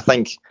 I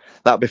think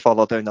that'll be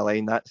further down the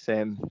line.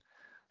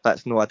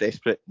 That's not a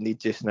desperate need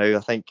just now. I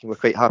think we're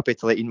quite happy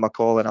to let Ian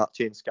McCall and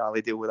Archie and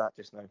Scally deal with that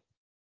just now.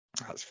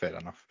 That's fair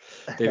enough.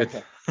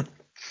 David?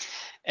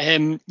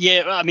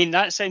 Yeah, I mean,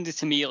 that sounded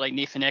to me like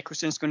Nathan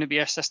Eccleston's going to be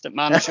assistant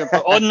manager.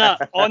 But on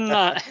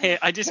that,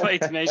 I just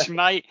wanted to mention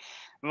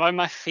one of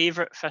my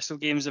favourite Thistle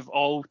games of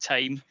all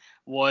time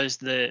was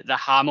the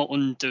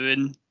Hamilton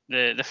doing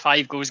the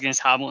 5 goals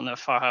against Hamilton at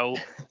Firhill.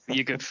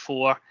 You got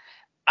 4.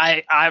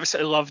 I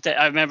absolutely loved it.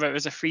 I remember it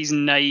was a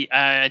freezing night.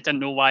 I didn't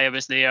know why I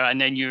was there, and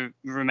then you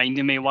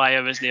reminded me why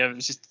I was there. It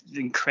was just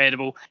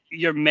incredible.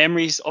 Your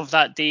memories of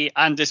that day,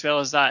 and as well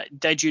as that,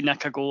 did you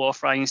nick a goal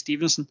off Ryan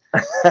Stevenson?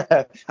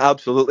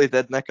 Absolutely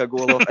did nick a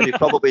goal off, and he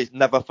probably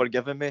never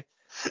forgiven me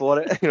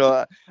for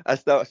it. I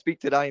still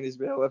speak to Ryan as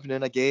well every now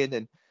and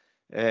again,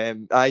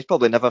 and he's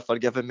probably never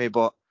forgiven me,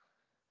 but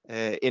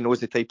he knows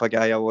the type of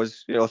guy I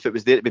was. If it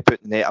was there to be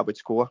put in the net, I would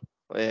score,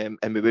 and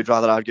we would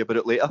rather argue about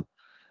it later.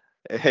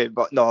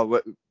 But no,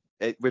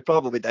 we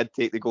probably did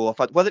take the goal off.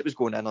 Whether it was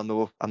going in or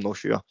no, I'm not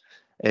sure.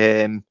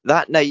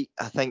 That night,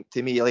 I think,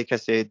 to me, like I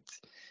said,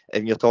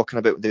 and you're talking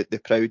about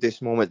the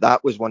proudest moment,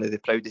 that was one of the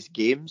proudest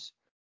games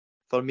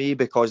for me,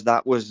 because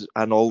that was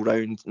an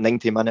all-round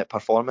 90-minute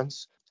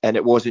performance. And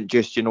it wasn't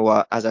just,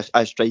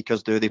 as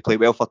strikers do, they play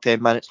well for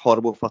 10 minutes,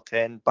 horrible for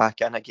 10,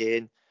 back in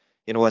again,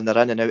 and they're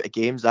in and out of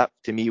games. That,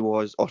 to me,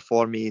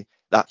 for me,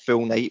 that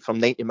full night from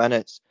 90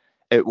 minutes,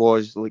 it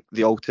was like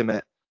the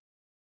ultimate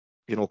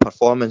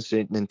performance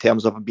in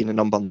terms of being a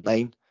number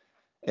 9,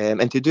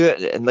 and to do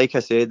it, and like I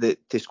said,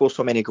 to score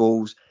so many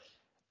goals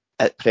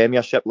at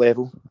Premiership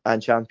level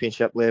and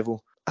Championship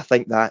level, I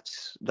think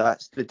that's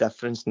the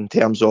difference in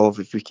terms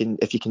of if you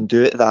can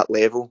do it at that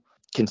level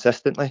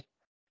consistently,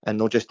 and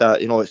not just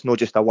it's not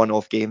just a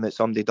one-off game that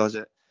somebody does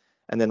it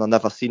and then they're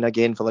never seen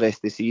again for the rest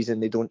of the season.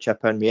 They don't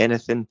chip in with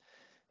anything.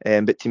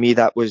 But to me,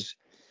 that was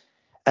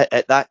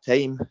at that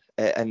time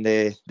in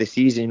the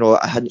season.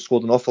 I hadn't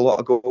scored an awful lot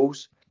of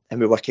goals, and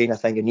we were kind of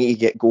thinking, need to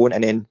get going,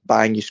 and then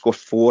bang, you score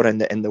 4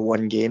 in the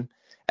one game.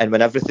 And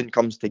when everything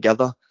comes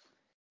together,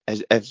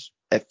 as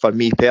for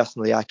me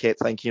personally, I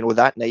kept thinking,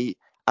 that night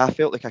I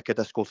felt like I could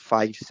have scored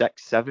 5,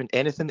 6, 7,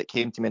 anything that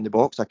came to me in the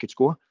box, I could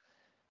score.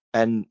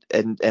 And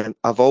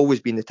I've always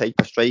been the type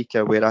of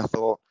striker where I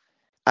thought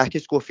I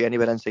could score for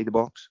anywhere inside the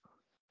box.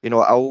 I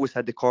always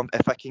had if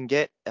I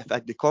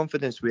had the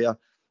confidence where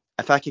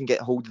if I can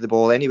get hold of the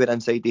ball anywhere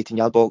inside the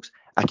 18-yard box,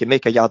 I can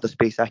make a yard of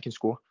space, I can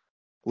score.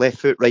 Left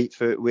foot, right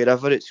foot,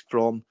 wherever it's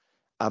from,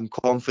 I'm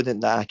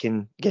confident that I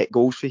can get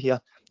goals for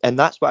here. And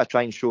that's what I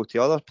try and show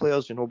to other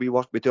players.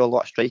 We do a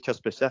lot of striker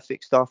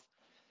specific stuff.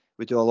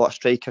 We do a lot of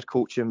striker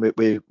coaching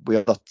with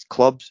other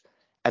clubs.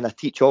 And I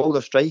teach all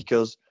the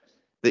strikers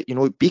that,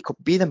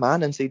 be the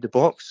man inside the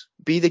box.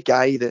 Be the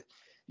guy that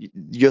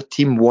your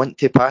team want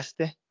to pass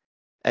to.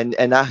 And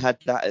I had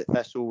that at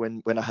Thistle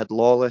when I had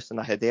Lawless and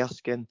I had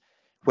Erskine.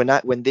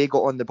 When they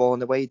got on the ball in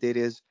the wide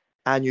areas,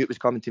 I knew it was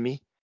coming to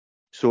me.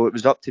 So it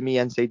was up to me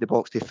inside the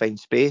box to find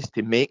space,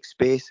 to make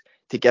space,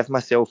 to give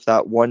myself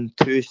that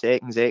 1-2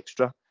 seconds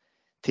extra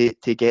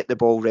to get the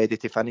ball ready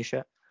to finish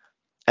it.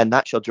 And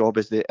that's your job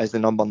as the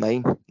number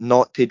 9,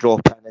 not to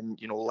drop in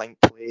and link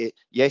play.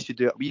 Yes, you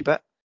do it a wee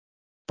bit,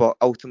 but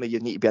ultimately you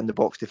need to be in the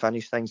box to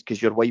finish things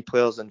because your wide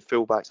players and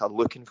fullbacks are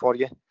looking for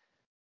you.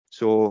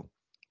 So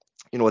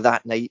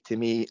that night to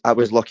me, I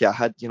was lucky. I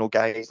had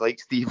guys like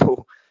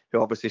Steve-O,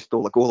 who obviously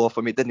stole a goal off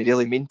of me. Didn't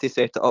really mean to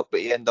set it up, but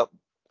he ended up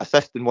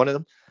assisting one of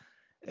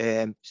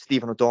them.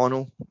 Stephen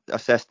O'Donnell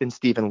assisting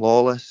Stephen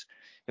Lawless.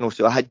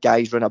 So I had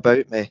guys run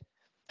about me.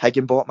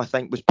 Higginbottom, I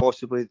think, was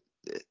possibly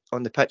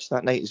on the pitch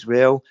that night as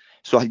well.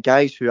 So I had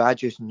guys who I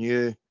just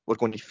knew were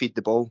going to feed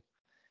the ball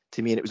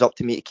to me, and it was up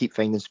to me to keep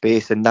finding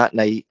space. And that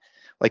night,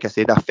 like I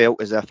said, I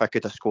felt as if I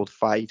could have scored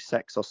 5,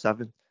 6 or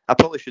 7. I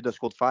probably should have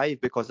scored 5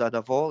 because I had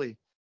a volley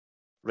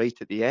right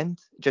at the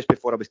end, just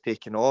before I was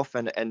taken off,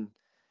 and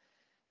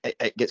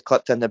it gets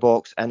clipped in the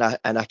box, and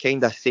I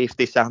kind of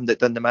safety sammed it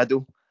down the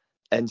middle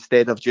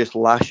instead of just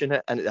lashing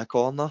it into the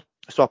corner.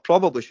 So I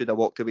probably should have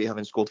walked away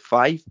having scored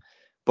 5,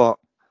 but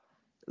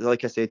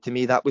like I said, to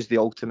me that was the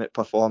ultimate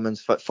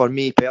performance for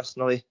me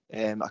personally,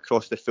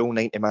 across the full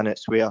 90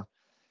 minutes where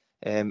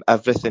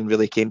everything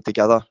really came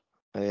together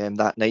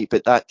that night.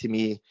 But that to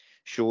me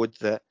showed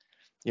that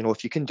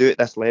if you can do it at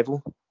this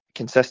level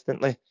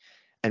consistently,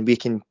 and we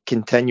can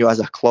continue as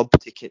a club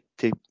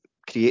to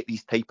create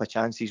these type of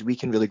chances, we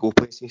can really go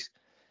places.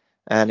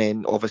 And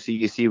then obviously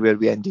you see where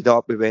we ended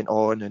up. We went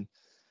on and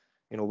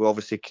we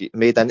obviously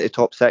made into the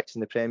top 6 in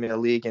the Premier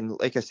League. And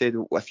like I said,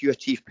 if you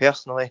achieve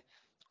personally,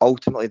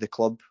 ultimately the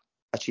club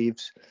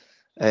achieves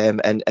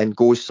and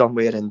goes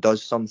somewhere and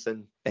does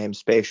something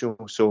special.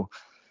 So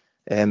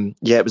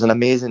it was an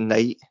amazing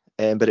night,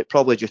 but it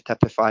probably just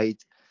typified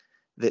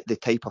the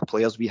type of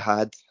players we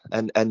had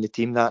in the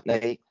team that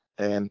night,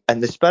 and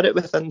the spirit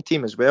within the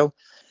team as well.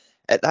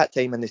 At that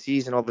time in the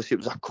season, obviously it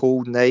was a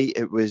cold night.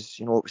 It was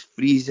it was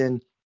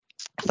freezing.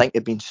 I think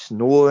it'd been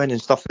snowing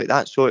and stuff like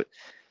that. So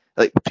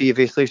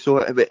previously, so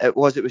it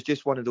was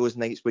just one of those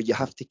nights where you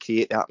have to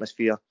create the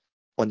atmosphere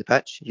on the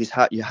pitch. You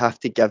have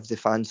to give the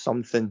fans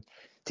something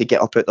to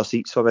get up out their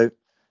seats about,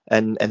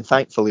 and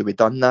thankfully we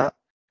done that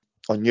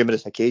on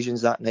numerous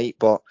occasions that night.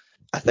 But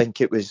I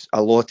think it was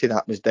a lot of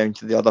that was down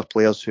to the other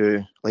players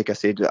who, like I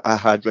said, I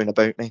had round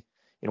about me.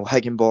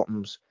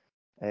 Higginbottoms,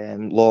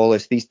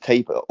 Lawless,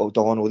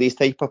 O'Donnell, these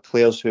type of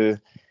players who,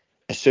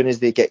 as soon as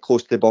they get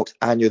close to the box,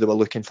 I knew they were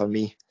looking for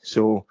me.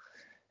 So,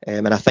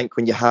 and I think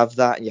when you have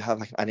that, and you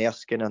have an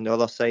Erskine on the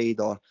other side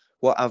or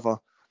whatever,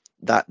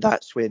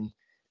 that's when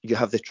you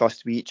have the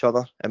trust with each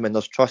other. And when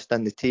there's trust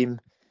in the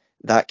team,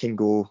 that can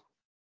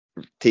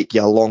take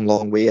you a long,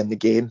 long way in the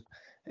game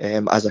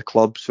as a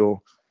club.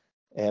 So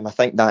I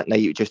think that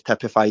night it just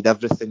typified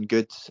everything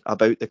good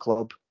about the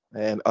club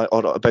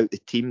or about the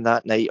team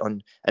that night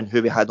and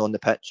who we had on the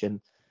pitch. And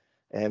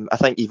I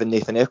think even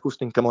Nathan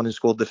Eccleston come on and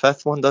scored the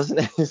 5th one, doesn't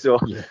he? So,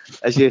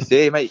 as you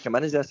say, he might come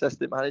in as the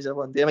assistant manager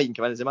one day. He might even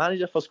come in as the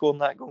manager for scoring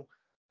that goal.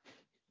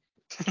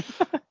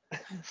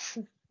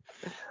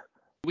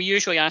 We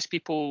usually ask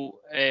people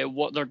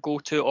what their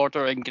go-to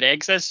order in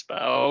Greggs is, but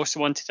I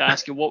also wanted to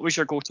ask you, what was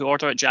your go-to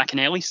order at Jack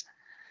and Ellie's?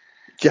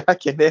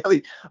 Jack and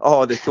Ellie.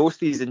 Oh, the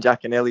toasties in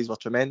Jack and Ellie's were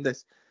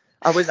tremendous.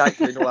 I was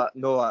actually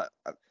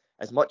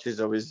as much as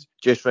I was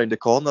just round the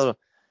corner.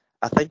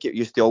 I think it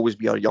used to always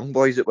be our young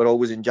boys that were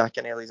always in Jack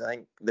and Ellie's. I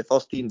think the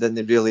first team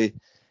didn't really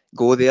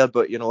go there,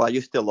 but I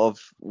used to love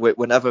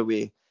whenever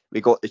we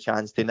got the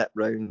chance to nip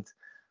round.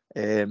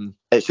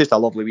 It's just a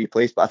lovely wee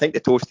place. But I think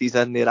the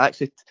toasties in there,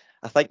 actually,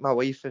 I think my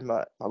wife and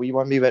my wee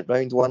one, we went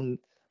round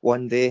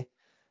one day,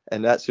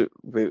 and that's what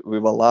we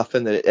were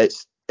laughing that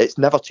it's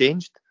never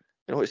changed.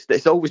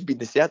 It's always been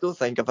the same. I don't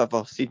think I've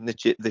ever seen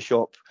the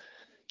shop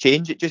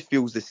change. It just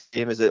feels the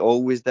same as it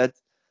always did.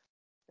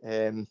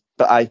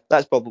 But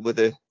that's probably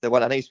the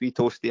one. A nice wee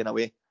toasty in a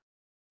way.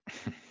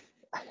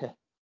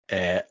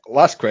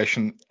 Last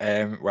question.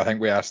 Well, I think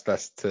we asked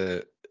this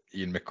to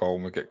Ian McCall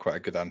and we get quite a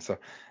good answer.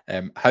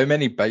 How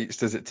many bites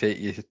does it take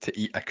you to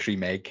eat a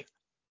cream egg?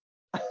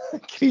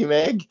 Cream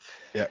egg?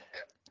 Yeah.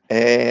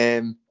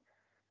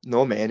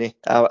 No many.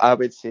 I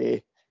would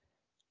say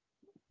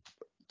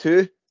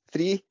 2,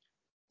 3,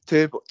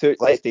 2.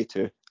 Let's say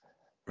 2.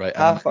 Right.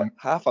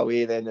 Half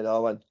away then the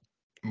other one.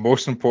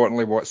 Most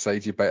importantly, what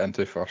side you bite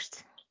into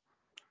first?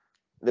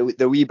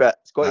 The wee bit.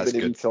 It's got That's to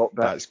be the good. wee top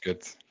bit. That's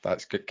good.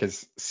 That's good.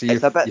 Because see, it's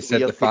if a bit you said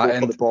weird the to fat go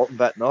end, for the bottom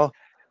bit, no.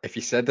 if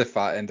you said the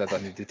fat end, I'd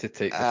have needed to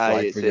take the Aye,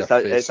 flag with your it's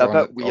face a on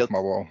bit it weird. off my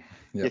wall.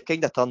 Yep. You've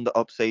kind of turned it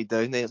upside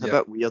down there. It's Yep. a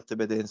bit weird to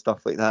be doing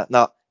stuff like that.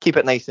 No, keep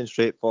it nice and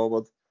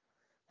straightforward.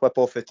 Whip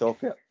off the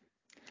top here.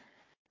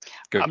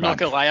 Good I'm man. not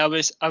gonna lie, I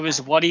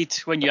was worried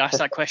when you asked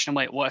that question. I'm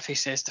like, what if he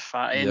says the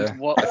fat end? Yeah.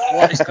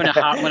 What is going to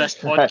happen with this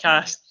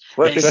podcast?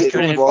 What if It's he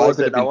gonna- takes flag balls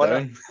would in have I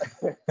been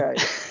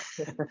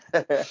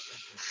down.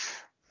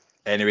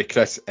 Anyway,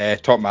 Chris,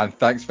 top man,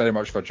 thanks very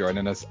much for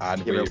joining us,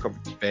 and You're we welcome.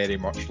 very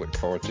much look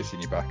forward to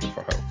seeing you back in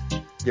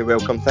Firhill. You're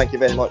welcome. Thank you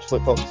very much.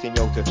 Look forward to seeing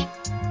you all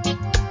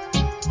too.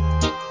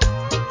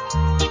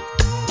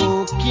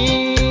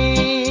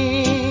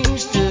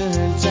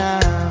 Kingston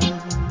Town,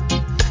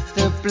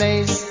 the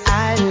place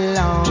I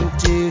long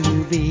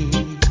to be.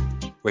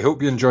 We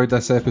hope you enjoyed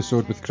this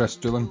episode with Chris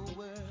Doolan.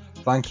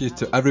 Thank you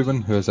to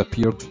everyone who has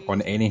appeared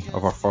on any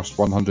of our first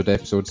 100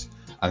 episodes,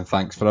 and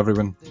thanks for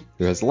everyone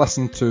who has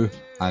listened to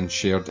and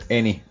shared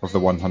any of the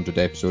 100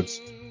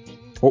 episodes.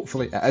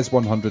 Hopefully it is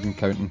 100 and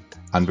counting,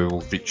 and we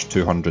will reach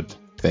 200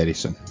 very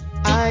soon.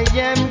 I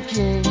am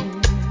king.